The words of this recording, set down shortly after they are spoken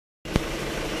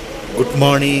Good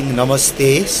morning नमस्ते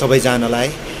सबैजनालाई।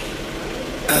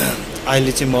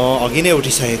 अहिले चाहिँ म अघि नै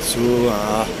उठिसकेको छु।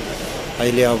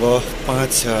 अहिले अब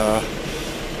 5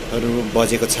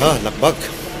 बजेको छ लगभग।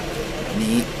 अनि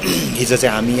हिजो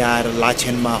चाहिँ हामी आएर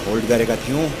लाचेनमा होल्ड गरेका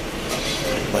थियौँ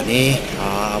भने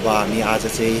अब हामी आज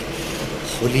चाहिँ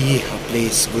होली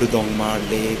प्लेस गुरुदोङमार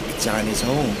लेक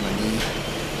जानेछौँ। अनि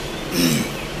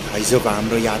हिजोको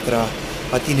हाम्रो यात्रा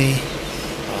अति नै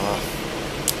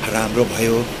राम्रो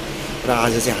भयो र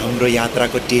आज चाहिँ हाम्रो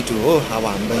यात्राको डे 2 हो। अब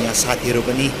हाम्रो यहाँ साथीहरू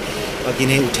पनि अघि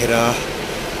नै उठेर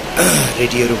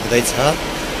रेडीहरू हुँदैछ।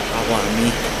 अब हामी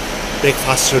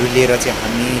ब्रेकफास्टहरू लिएर चाहिँ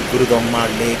हामी गुरुदोङमार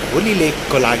लेक होली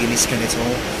लेकको लागि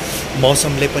निस्कनेछौँ।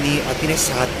 मौसमले पनि अति नै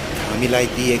साथ हामीलाई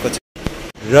दिएको छ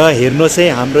र हेर्नुहोस् है,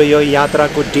 हाम्रो यो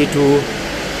यात्राको डे 2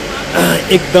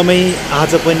 एकदमै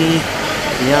आज पनि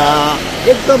यहाँ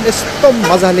एकदम यस्तो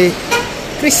मजाले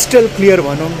क्रिस्टल क्लियर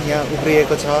भनौँ यहाँ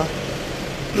उब्रिएको छ।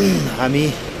 हामी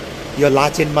यो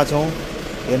लाचेनमा छौँ।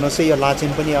 हेर्नुहोस् है, यो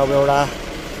लाचेन पनि अब एउटा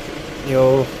यो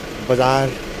बजार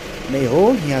नै हो।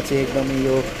 यहाँ चाहिँ एकदमै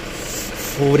यो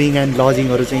फुडिङ एन्ड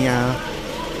लजिङहरू चाहिँ यहाँ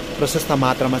प्रशस्त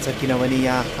मात्रामा छ, किनभने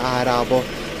यहाँ आएर अब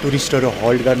टुरिस्टहरू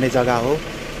होल्ड गर्ने जग्गा हो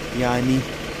यहाँ। अनि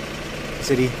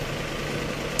यसरी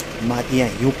माथि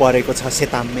यहाँ हिउँ परेको छ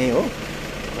सेताम्मे हो।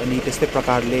 अनि त्यस्तै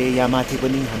प्रकारले यहाँ माथि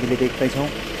पनि हामीले देख्दैछौँ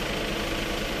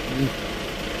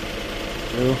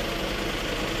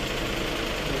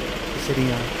यसरी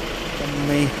यहाँ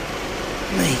एकदमै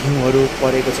हिउँहरू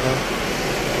परेको छ।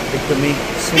 एकदमै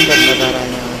सुन्दर नजारा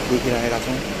यहाँ देखिरहेका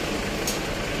छौँ।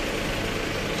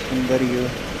 सुन्दर यो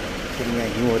फेरि यहाँ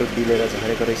हिउँहरू पिलेर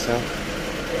झरेको रहेछ।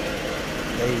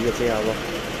 यो चाहिँ अब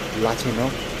लाचेन हो।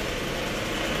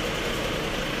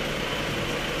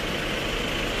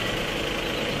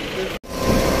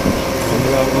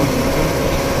 हाम्रो अब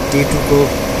डे 2 को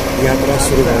यात्रा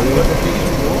सुरु भयो।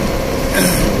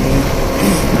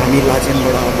 हामी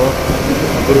लाचेनबाट अब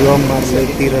गुरुदोङमार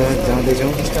लेकतिर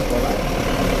जाँदैछौँ।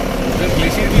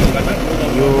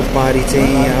 यो पारी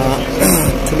चाहिँ यहाँ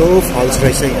ठुलो फल्स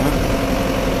रहेछ। यहाँ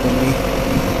एकदमै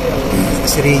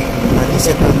यसरी माथि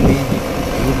सेताम्मे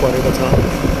हिउँ परेको छ।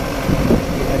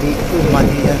 अनि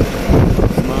माथि यहाँ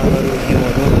हिमालहरू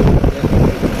हिउँहरू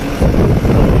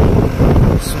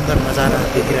सुन्दर नजारा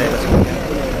देखिरहेको छ।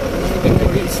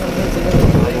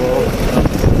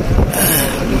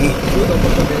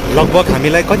 लगभग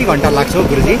हामीलाई कति घन्टा लाग्छ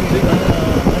गुरुजी?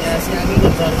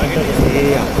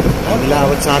 हामीलाई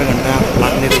अब 4 घन्टा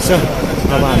लाग्ने रहेछ।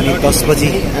 अब हामी 10 बजी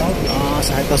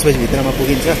सायद 10 बजी भित्रमा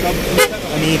पुगिन्छ।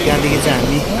 अनि त्यहाँदेखि चाहिँ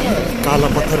हामी काला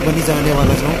पत्थर पनि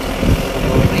जानेवाला छौँ।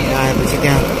 अब आएपछि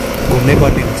त्यहाँ घुम्नै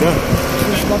पर्ने हुन्छ।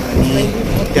 अनि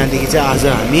त्यहाँदेखि चाहिँ आज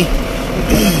हामी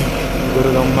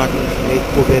गुरुदोङमार लेक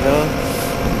पुगेर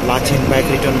लाचेन ब्याक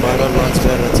रिटर्न भएर लन्च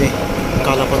गरेर चाहिँ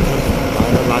काला पत्थर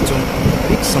भएर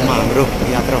लाचुङसम्म हाम्रो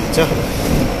यात्रा हुन्छ।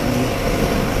 अनि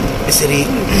यसरी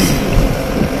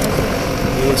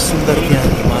यो सुन्दर त्यहाँ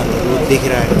हिमालहरू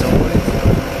देखिरहेका छौँ।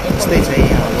 त्यस्तै चाहिँ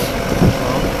यहाँ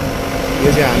अब यो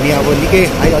चाहिँ हामी अब निकै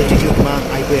हाई अल्टिट्युडमा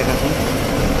आइपुगेका छौँ।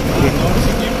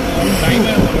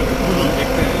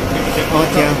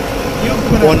 त्यहाँ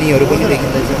पनीहरू पनि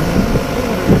देखिँदैछ।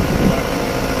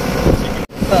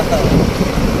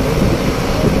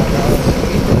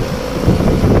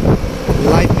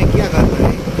 लाइफ में क्या करना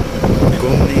है?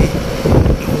 घूमने।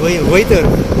 वही तो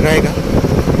रहेगा।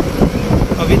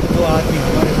 अभी 2 आदमी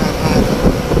हमारे साथ आया था,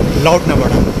 लौटना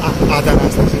पड़ा आधा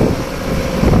रास्ते से।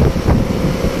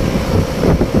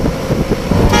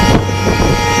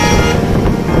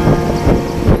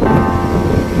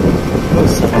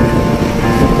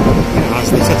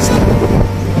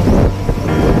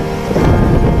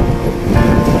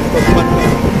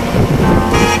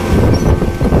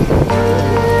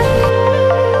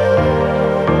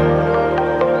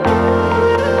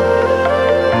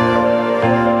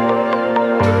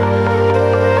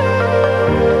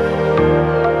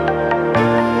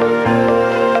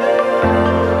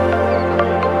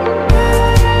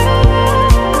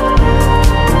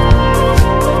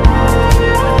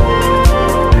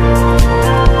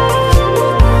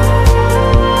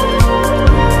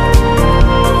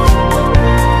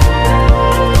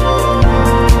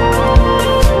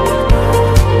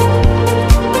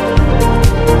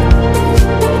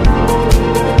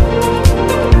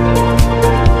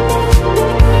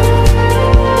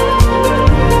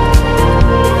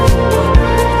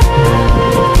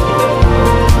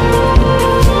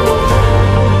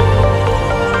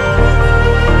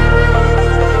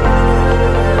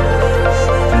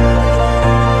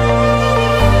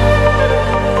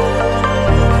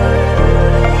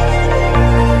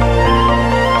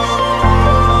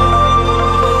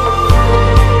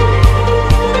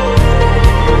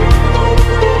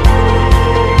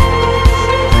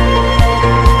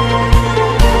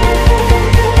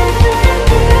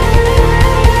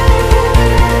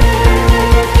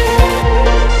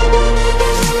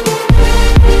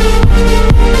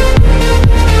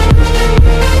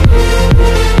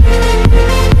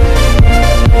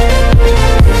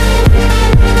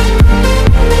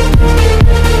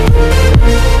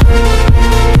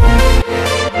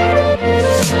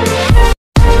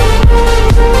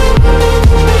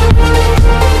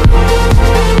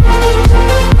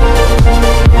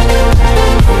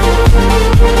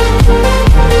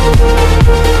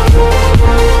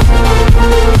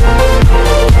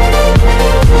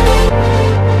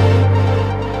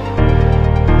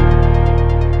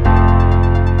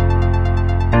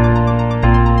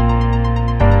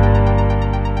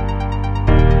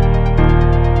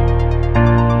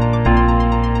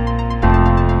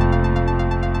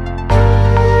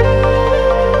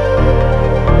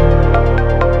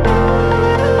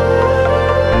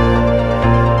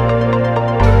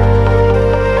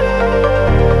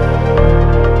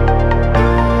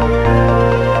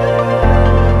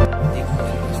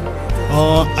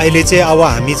 अहिले चाहिँ अब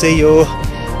हामी चाहिँ यो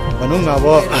भनौँ न अब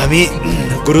हामी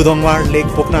गुरुदोङमार लेक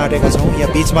पुग्न आँटेका छौँ।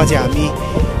 यहाँ बिचमा चाहिँ हामी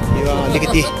यो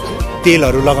अलिकति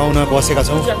तेलहरू लगाउन बसेका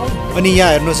छौँ। अनि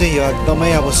यहाँ हेर्नु चाहिँ यो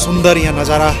एकदमै अब सुन्दर यहाँ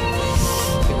नजारा,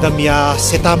 एकदम यहाँ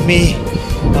सेताम्मे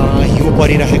हिउँ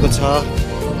परिरहेको छ।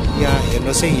 यहाँ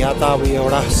हेर्नुहोस् है, यहाँ त अब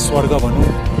एउटा स्वर्ग भनौँ,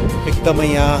 एकदमै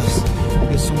यहाँ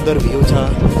यो सुन्दर भ्यू छ।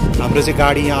 हाम्रो चाहिँ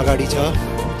गाडी यहाँ अगाडि छ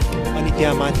अनि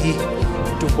त्यहाँ माथि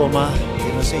टुप्पोमा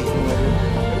हेर्नुहोस् है हिउँहरू,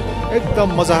 एकदम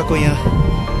मजाको यहाँ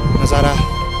नजारा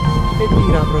यति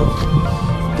राम्रो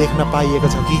देख्न पाइएको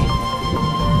छ कि।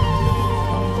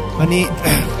 अनि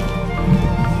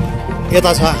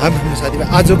यता छ हाम्रो साथीभाइ।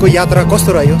 आजको यात्रा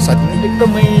कस्तो रह्यो साथीभाइ?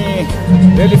 एकदमै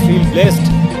really feel blessed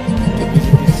to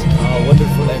visit this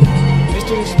wonderful and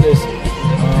mysterious place.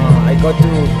 I got to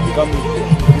come to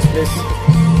this place.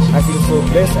 I feel so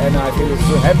blessed and I feel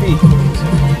so happy.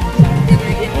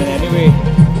 And anyway,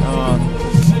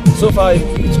 so far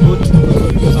it's good. It's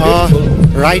beautiful.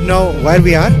 Right now, where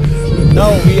we are?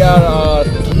 Now we are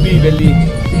Thumbi Valley.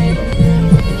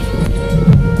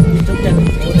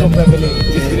 Chokta Valley.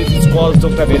 This village is called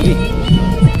Chokta Valley.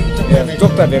 Yeah,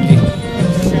 Chokta Valley.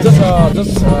 Just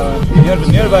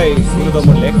nearby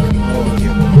Gurudongmar Lake.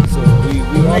 So we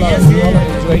all are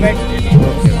enjoying it.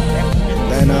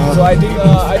 Then, So I think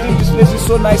this place is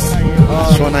so nice.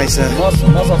 so nice.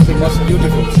 Most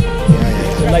beautiful.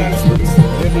 So like this looks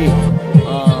really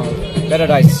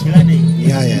paradise.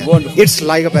 Yeah. Wonderful. It's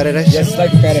like a paradise. Yes,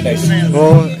 like paradise.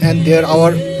 Oh, and there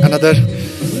our another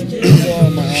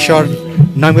short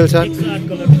Nambil sir.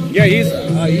 Yeah,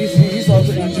 he's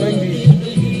also enjoying the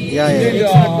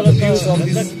views of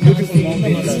this beautiful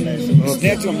mountains.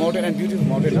 Natural mountain and beautiful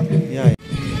mountain. Huh? Yeah.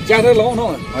 Chakra long no.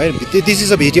 This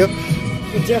is a video.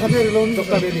 Okay.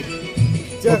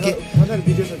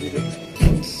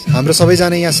 हाम्रो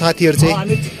सबैजना यहाँ साथीहरू चाहिँ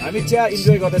हामी चिया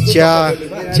enjoy गर्दैछौँ।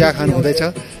 चिया खानु हुँदैछ।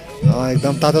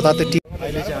 एकदम तातो तातो टी।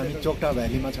 अहिले चाहिँ हामी चोकटा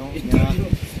भ्यालीमा छौँ। यहाँ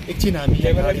एकछिन हामी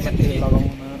गाडीमा तेल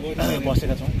लगाउन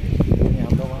बसेका छौँ।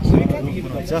 हाम्रो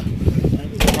हुनुहुन्छ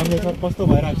हामीले सर कस्तो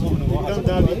भइरहेको छ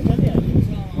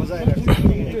मजा आइरहेको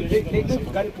छ।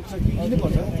 गाडी पुग्छ कि किन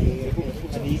पर्छ?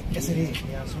 अनि यसरी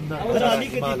यहाँ सुन्दर तर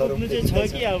अलिकति पुग्नु चाहिँ छ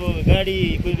कि अब गाडी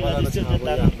कोही बेला त्यस्तो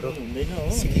तातो हुँदैन हो।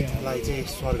 सिक्किमलाई चाहिँ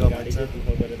स्वर्ग भन्छ।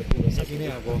 साँच्चै नै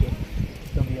अब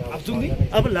एकदम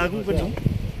अब लागु पनि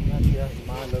यहाँतिर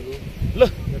हिमालहरू ल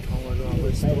यो ठाउँहरू अब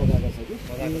यस्तो मजाको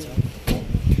छ।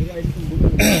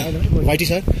 वाइटी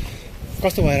सर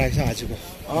कस्तो भइरहेको छ आजको?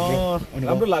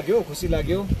 राम्रो लाग्यो, खुसी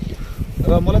लाग्यो।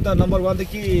 र मलाई त नम्बर 1 त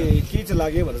के चाहिँ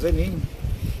लाग्यो भने चाहिँ नि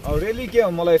रियली के हो,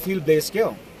 मलाई फिल ब्लेस के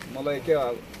हो, मलाई के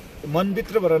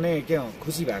मनभित्रबाट नै के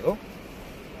खुसी भएको।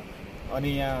 अनि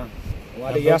यहाँ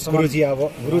उहाँले यहाँसम्म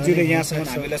गुरुजीले यहाँसम्म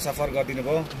हामीलाई सफर गरिदिनु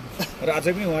भयो र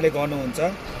अझै पनि उहाँले गर्नुहुन्छ।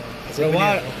 र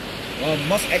उहाँ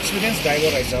मस्ट एक्सपिरियन्स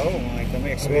ड्राइभर रहेछ हो, उहाँ एकदमै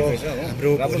एक्सपिरियन्स रहेछ हो।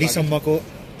 हाम्रो भोलिसम्मको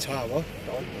छ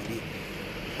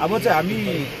अब चाहिँ हामी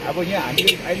यहाँ हामी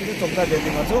अहिले चाहिँ चोकटा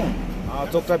भ्यालीमा छौँ।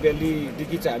 चोकटा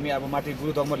भ्यालीदेखि चाहिँ हामी अब माथि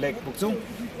गुरुदोङमर लेक पुग्छौँ।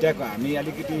 त्यहाँको हामी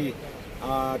अलिकति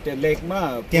त्यो लेकमा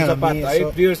पूजापाठ है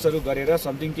प्रेयर्सहरू गरेर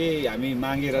समथिङ केही हामी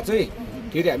मागेर चाहिँ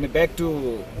फेरि हामी ब्याक टु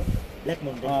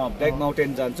ब्ल्याक माउन्टेन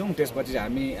जान्छौँ। त्यसपछि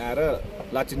हामी आएर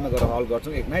लाचिनमा गएर हल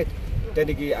गर्छौँ एक नाइट।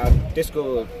 त्यहाँदेखि त्यसको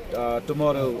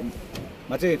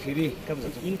टुमोरोमा चाहिँ फेरि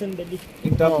इन्टन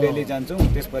भ्याली जान्छौँ।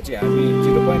 त्यसपछि हामी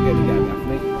 0 पोइन्टदेखि हामी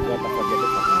आफ्नै गर्दा फर्केर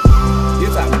यो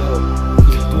चाहिँ हाम्रो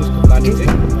टुरको प्लानिङ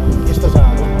चाहिँ यस्तो छ।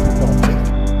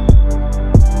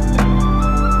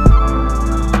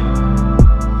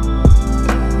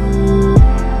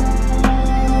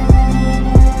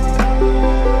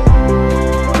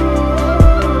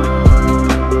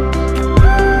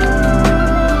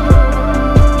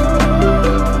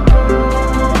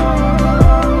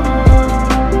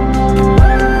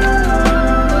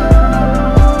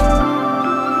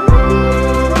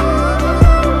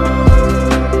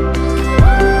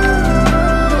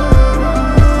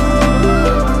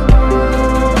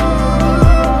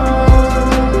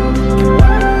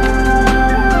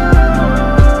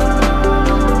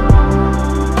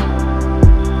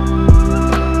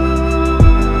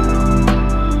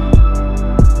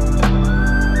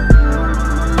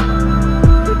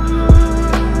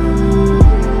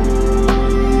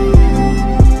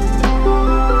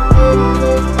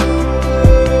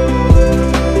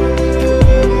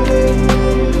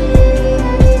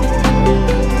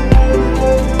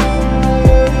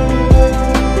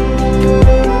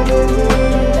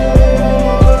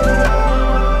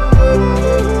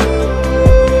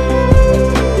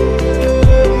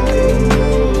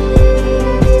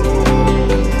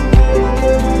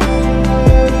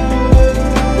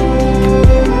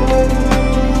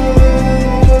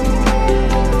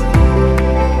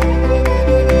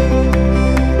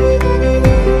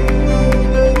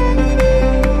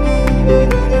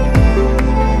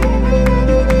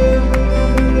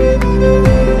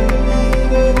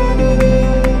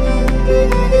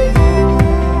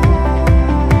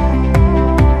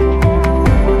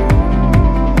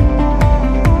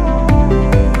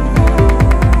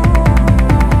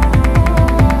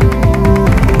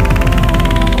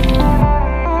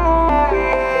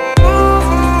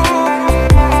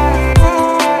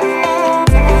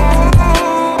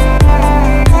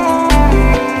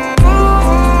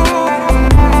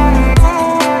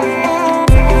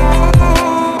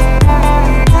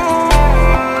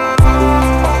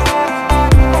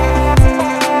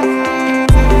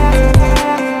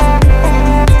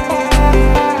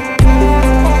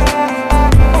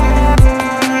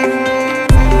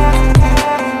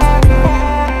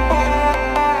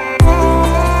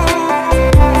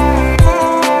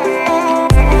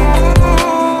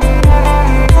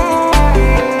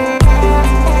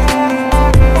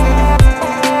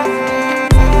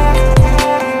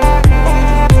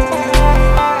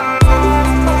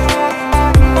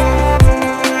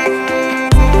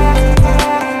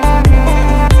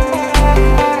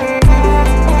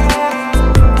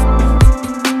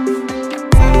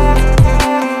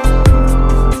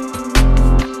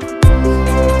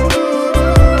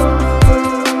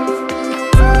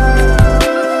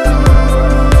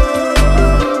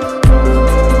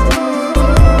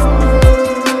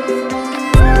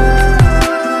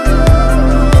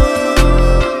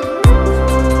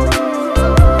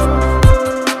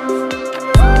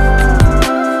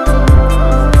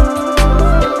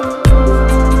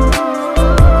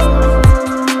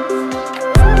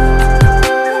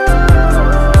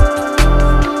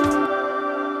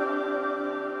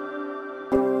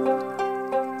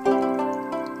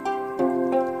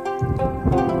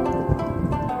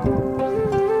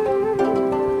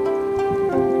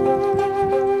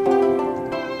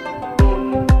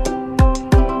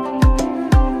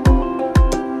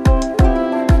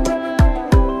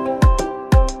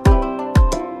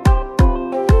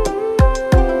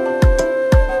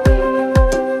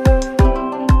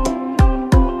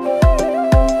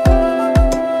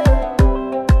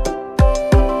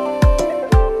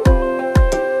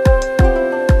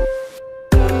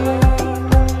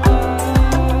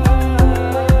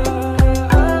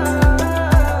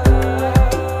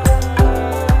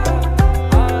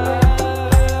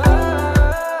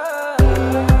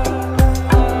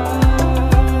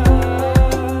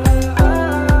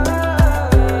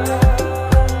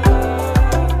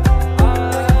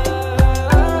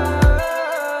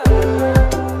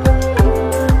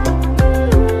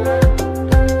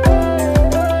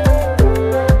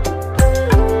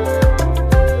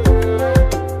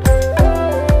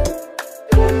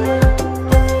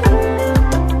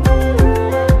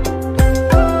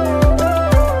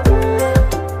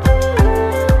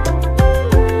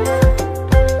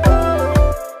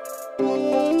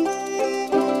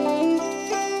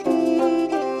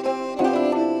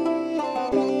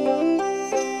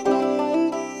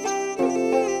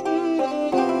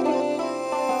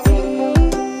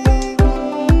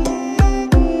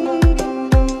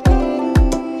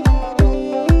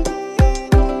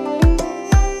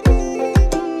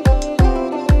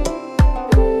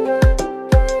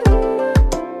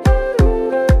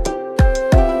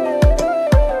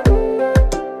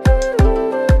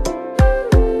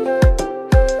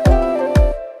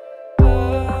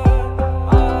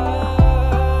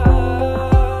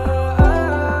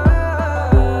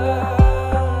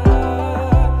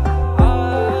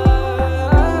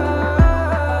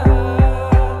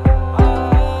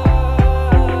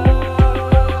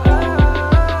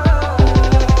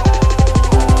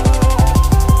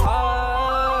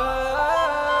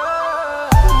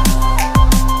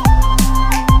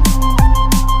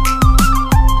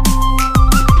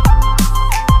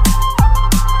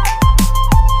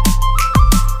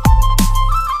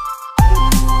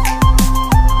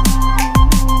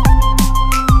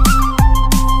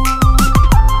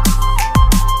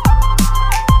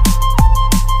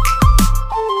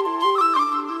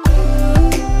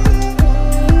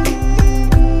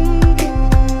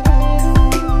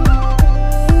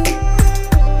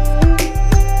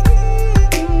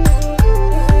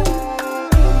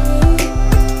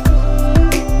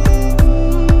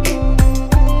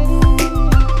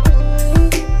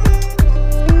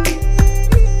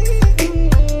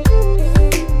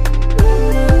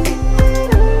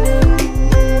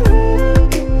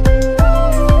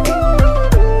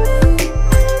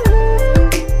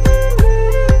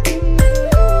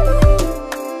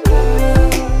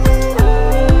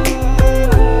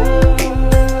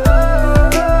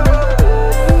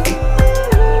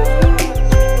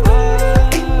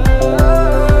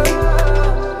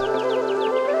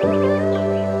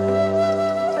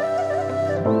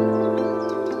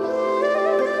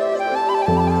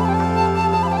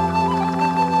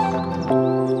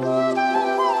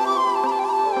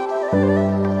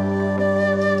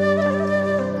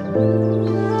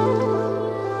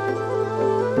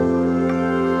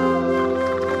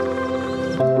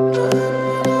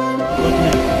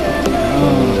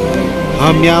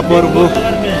 हम यहाँ पर वो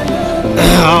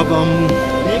अब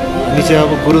हामी चाहिँ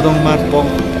अब गुरुदोङमार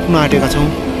पुग्न आँटेका छौँ।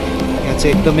 यहाँ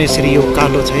चाहिँ एकदमै यसरी यो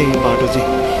कालो छ है बाटो चाहिँ,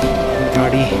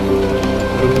 गाडीहरू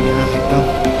यहाँ एकदम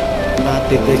रात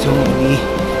देख्दैछौँ। अनि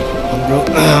हाम्रो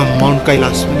माउन्ट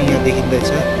कैलाश पनि यहाँ देखिँदैछ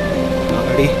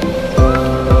अगाडि।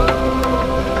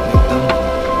 एकदम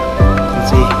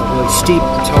चाहिँ अब स्टिप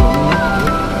छ भनौँ न,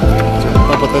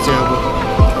 कता चाहिँ अब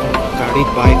गाडी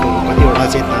बाइकहरू कतिवटा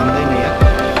चाहिँ तान्दैन यहाँ।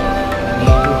 अनि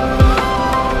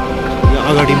यो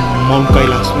अगाडि माउन्ट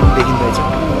कैलाश पनि देखिँदैछ।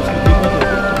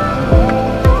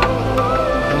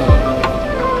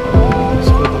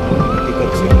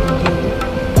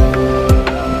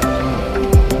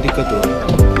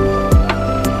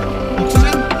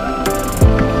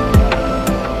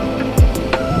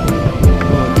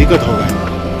 दिक्कत होगा।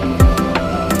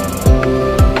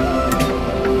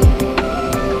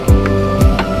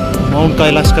 माउंट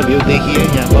कैलाश का व्यू देखिए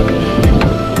यहाँ पर।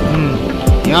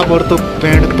 यहाँ पर तो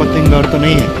पेड़ पतंगर तो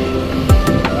नहीं है।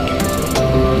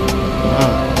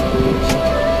 हाँ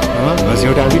हाँ,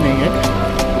 घसीटा भी नहीं है।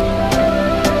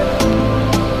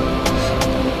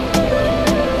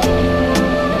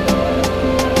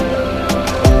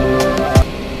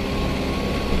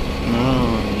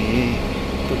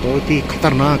 बहुत ही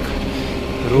खतरनाक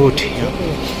रोड है।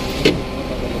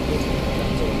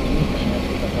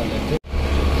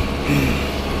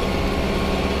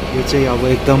 यो चाहिँ अब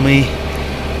एकदमै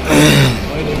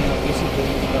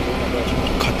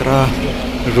खतरा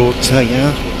रोड छ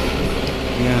यहाँ।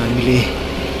 यहाँ हामीले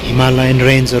हिमालयन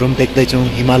रेन्जहरू पनि देख्दैछौँ,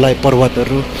 हिमालय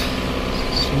पर्वतहरू,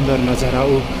 सुन्दर नजारा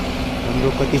हो। हाम्रो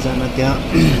कतिजना त्यहाँ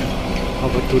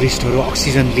अब टुरिस्टहरू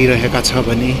अक्सिजन लिइरहेका छ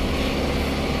भने,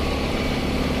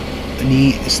 अनि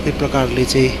यस्तै प्रकारले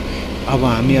चाहिँ अब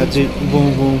हामी अझै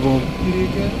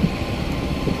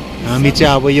हामी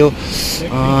चाहिँ अब यो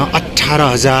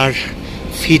 18,000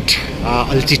 फिट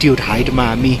अल्टिट्युड हाइटमा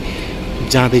हामी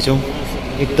जाँदैछौँ।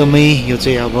 एकदमै यो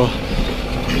चाहिँ अब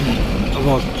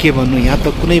के भन्नु, यहाँ त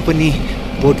कुनै पनि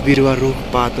बोट बिरुवा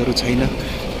रुखपातहरू छैन।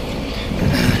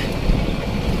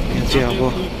 यहाँ चाहिँ अब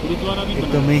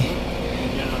एकदमै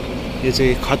यो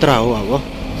चाहिँ खतरा हो अब।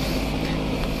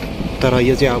 तर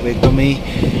यो चाहिँ अब एकदमै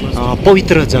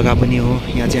पवित्र जग्गा पनि हो।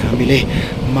 यहाँ चाहिँ हामीले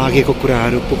मागेको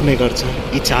कुराहरू पुग्ने गर्छ,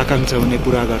 इच्छा आकाङ्क्षा हुने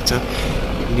पुरा गर्छ।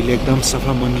 हामीले एकदम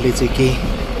सफा मनले चाहिँ केही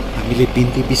हामीले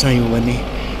बिन्ती बिसायौँ भने,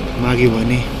 माग्यौँ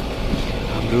भने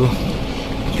हाम्रो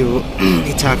त्यो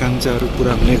इच्छा आकाङ्क्षाहरू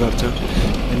पुरा हुने गर्छ।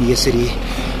 अनि यसरी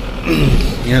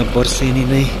यहाँ वर्षेनी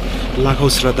नै लाखौँ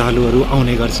श्रद्धालुहरू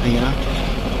आउने गर्छ यहाँ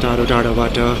टाढो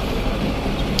टाढोबाट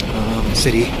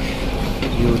यसरी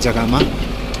यो जग्गामा।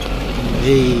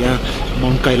 यहाँ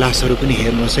माउन्ट कैलाशहरू पनि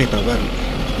हेर्नुहोस् है तपाईँहरू,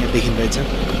 यहाँ देखिँदैछ।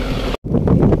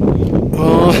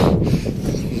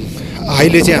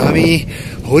 अहिले चाहिँ हामी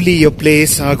होली यो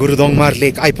प्लेस गुरुदोङमार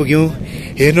लेक आइपुग्यौँ।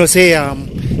 हेर्नुहोस् है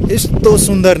यस्तो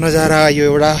सुन्दर नजारा यो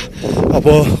एउटा अब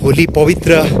होली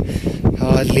पवित्र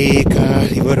लेक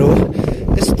रिभर हो।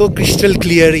 यस्तो क्रिस्टल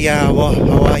क्लियर यहाँ अब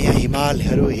हावा, यहाँ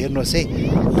हिमालहरू हेर्नुहोस् है,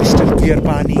 क्रिस्टल क्लियर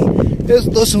पानी,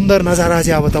 यस्तो सुन्दर नजारा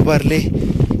चाहिँ अब तपाईँहरूले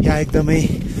यहाँ एकदमै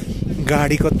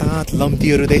गाडीको ताँत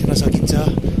लम्तीहरू देख्न सकिन्छ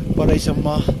परैसम्म।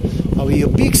 अब यो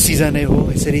पिक सिजनै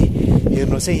हो। यसरी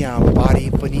हेर्नुहोस् है यहाँ पारी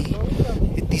पनि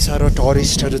यति साह्रो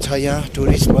टुरिस्टहरू छ। यहाँ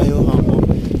टुरिस्ट भयो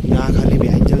यहाँ खालि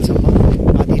भ्याइन्जेलसम्म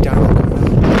माथि डाँडा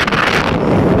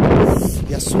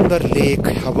यहाँ सुन्दर लेक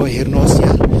अब हेर्नुहोस्।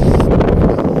 यहाँ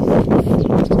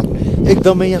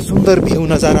एकदमै यहाँ सुन्दर भ्यू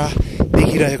नजारा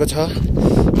देखिरहेको छ।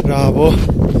 र अब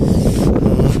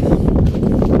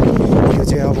यो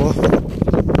चाहिँ अब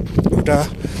एउटा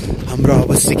हाम्रो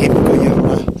अब सिक्किमको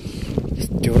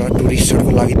एउटा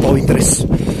टुरिस्टहरूको लागि पवित्र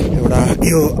एउटा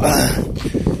यो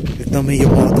एकदमै यो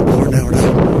महत्त्वपूर्ण एउटा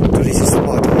टुरिस्ट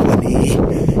स्पट हो भने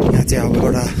यहाँ चाहिँ अब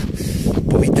एउटा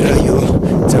पवित्र यो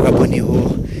जग्गा पनि हो।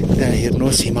 त्यहाँ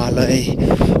हेर्नुहोस् हिमालय,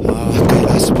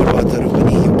 कैलाश पर्वतहरू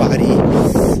पनि, यो पारी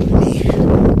अनि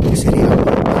त्यसरी अब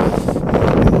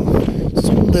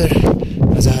सुन्दर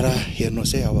नजारा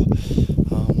हेर्नुहोस् है। अब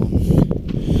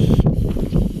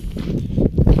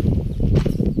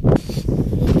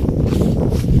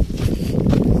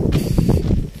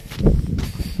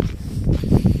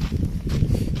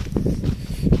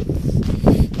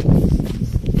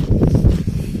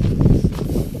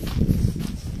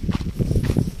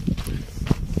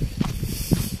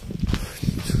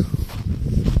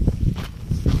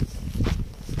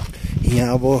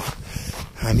यहाँ अब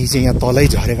हामी चाहिँ यहाँ तलै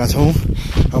झरेका छौँ।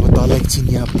 अब तल एकछिन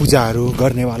यहाँ पूजाहरू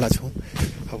गर्नेवाला छौँ।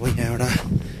 अब यहाँ एउटा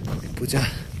पूजा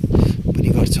पनि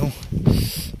गर्छौँ।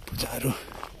 पूजाहरू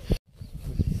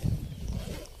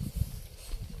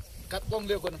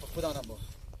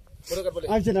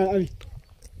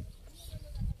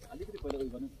पहिला उयो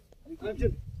गर्नु अलिक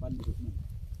पानी रोक्नु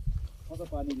कता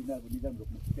पानी दिँदा अब निदान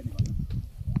रोक्नु के नि भन्नु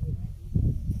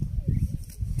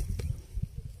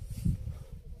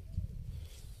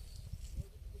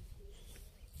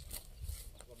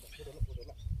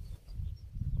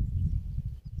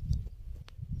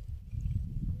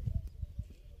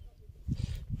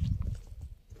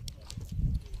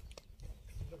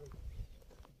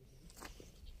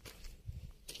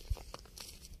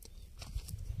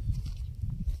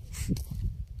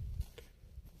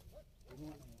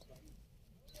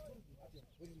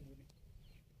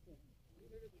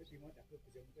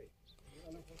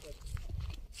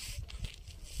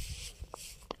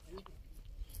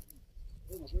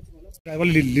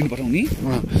ड्राइभरले लिनु पठाउने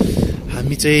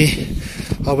हामी चाहिँ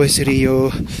अब यसरी यो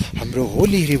हाम्रो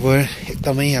होली रिभर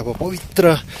एकदमै अब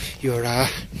पवित्र यो एउटा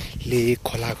लेक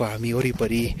खोलाको हामी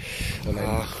वरिपरि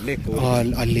लेक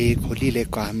होली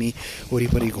लेकको हामी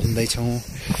वरिपरि घुम्दैछौँ।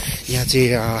 यहाँ चाहिँ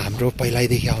हाम्रो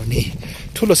पहिल्यैदेखि आउने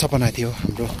ठुलो सपना थियो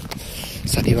हाम्रो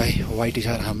साथीभाइ वाइटी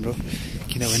सर हाम्रो,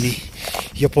 किनभने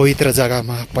यो पवित्र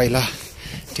जग्गामा पहिला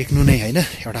टेक्नु नै होइन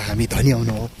एउटा हामी धनी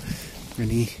आउनु हो।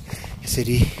 अनि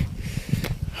यसरी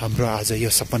हाम्रो आज यो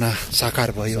सपना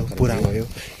साकार भयो, पुरा भयो।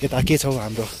 यता के छ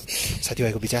हाम्रो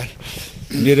साथीभाइको विचार?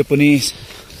 मेरो पनि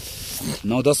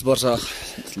 9-10 वर्ष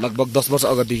लगभग 10 वर्ष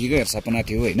अगाडिदेखिको सपना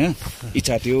थियो होइन,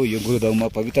 इच्छा थियो यो गुरुदोङमा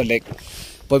पवित्र लेक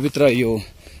पवित्र यो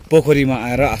पोखरीमा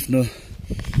आएर आफ्नो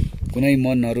कुनै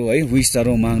मनहरू है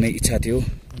विशहरू माग्ने इच्छा थियो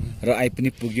र आइ पनि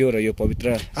पुग्यो। र यो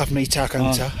पवित्र आफ्नो इच्छा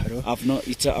आकांक्षाहरू आफ्नो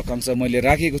इच्छा आकांक्षा मैले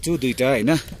राखेको छु दुईटा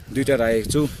होइन, दुईटा राखेको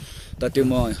छु। त त्यो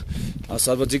म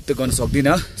सार्वजनिक त गर्न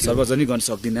सक्दिनँ, सार्वजनिक गर्न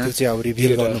सक्दिनँ, त्यो चाहिँ अब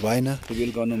रिभिल गर्नु भएन, रिभिल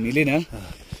गर्नु मिलेन।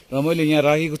 र मैले यहाँ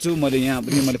राखेको छु, मैले यहाँ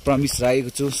पनि मैले प्रमिस राखेको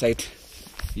छु सायद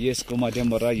यसको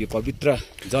माध्यमबाट यो पवित्र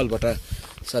जलबाट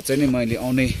साँच्चै नै मैले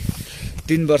आउने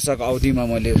 3 वर्षको अवधिमा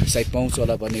मैले सायद पाउँछु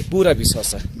होला भन्ने पुरा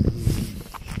विश्वास छ।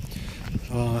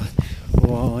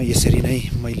 यसरी नै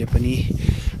मैले पनि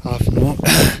आफ्नो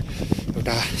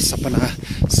एउटा सपना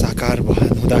साकार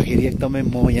हुँदाखेरि एकदमै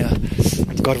म यहाँ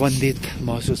गर्वान्वित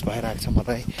महसुस भइरहेको छ।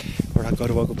 मलाई एउटा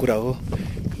गर्वको कुरा हो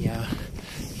यहाँ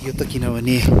यो त,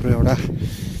 किनभने हाम्रो एउटा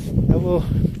अब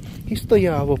यस्तो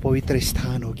यो अब पवित्र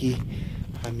स्थान हो कि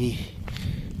हामी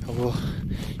अब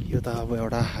यो त अब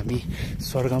एउटा हामी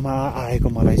स्वर्गमा आएको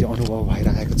मलाई चाहिँ अनुभव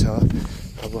भइरहेको छ।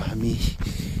 अब हामी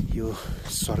यो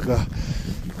स्वर्ग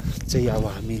चाहिँ अब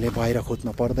हामीले बाहिर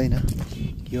खोज्न पर्दैन,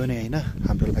 यो नै होइन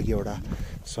हाम्रो लागि एउटा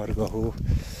स्वर्ग हो।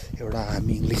 एउटा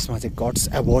हामी इङ्ग्लिसमा चाहिँ गड्स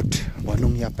एबोर्ड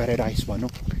भनौँ या प्याराडाइस भनौँ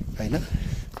होइन,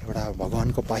 एउटा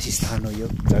भगवान्को वासस्थान हो यो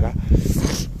जग्गा।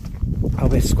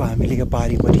 अब यसको हामीले यो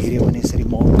पारिपट्टि हेऱ्यौँ भने यसरी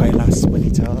माउन्ट कैलाश पनि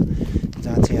छ,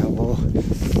 जहाँ चाहिँ अब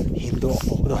हिन्दू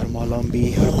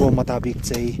धर्मावलम्बीहरूको मुताबिक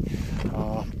चाहिँ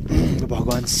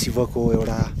भगवान् शिवको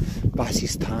एउटा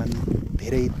वासस्थान,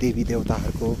 धेरै देवी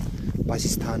देवताहरूको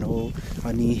वासस्थान हो।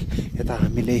 अनि यता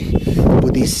हामीले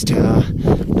बुद्धिस्ट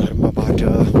धर्मबाट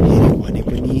हेऱ्यौँ भने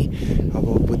पनि अब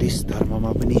बुद्धिस्ट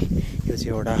धर्ममा पनि यो चाहिँ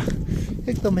एउटा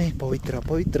एकदमै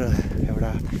पवित्र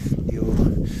एउटा यो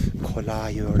खोला,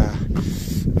 यो एउटा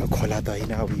खोला त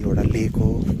होइन अब यो एउटा लेक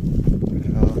हो।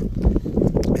 र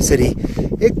यसरी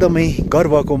एकदमै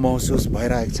गर्वको महसुस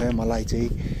भइरहेको छ मलाई चाहिँ।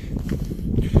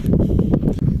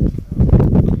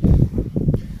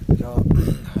 र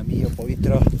हामी यो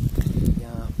पवित्र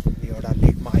यहाँ एउटा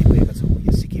लेकमा आइपुगेका छौँ।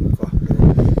 यो सिक्किमको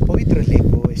हाम्रो पवित्र लेक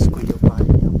हो, यसको यो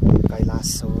पानी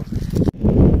कैलाश हो।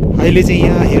 अहिले चाहिँ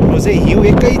यहाँ हेर्नु चाहिँ हिउँ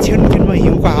एकैछिनमा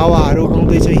हिउँको हावाहरू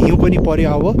आउँदैछ, हिउँ पनि पर्यो।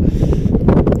 अब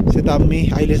सेतामी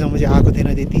अहिलेसम्म चाहिँ आएको थिएन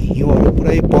त्यति, हिउँहरू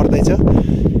पुरै पर्दैछ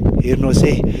हेर्नुहोस्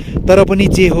है। तर पनि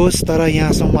जे होस्, तर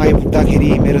यहाँसम्म आइपुग्दाखेरि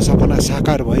मेरो सपना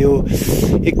साकार भयो।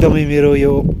 एकदमै मेरो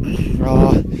यो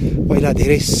पहिला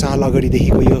धेरै साल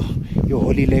अगाडिदेखिको यो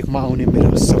होली लेकमा आउने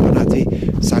मेरो सपना चाहिँ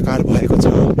साकार भएको छ।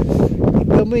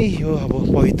 एकदमै यो अब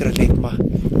पवित्र लेकमा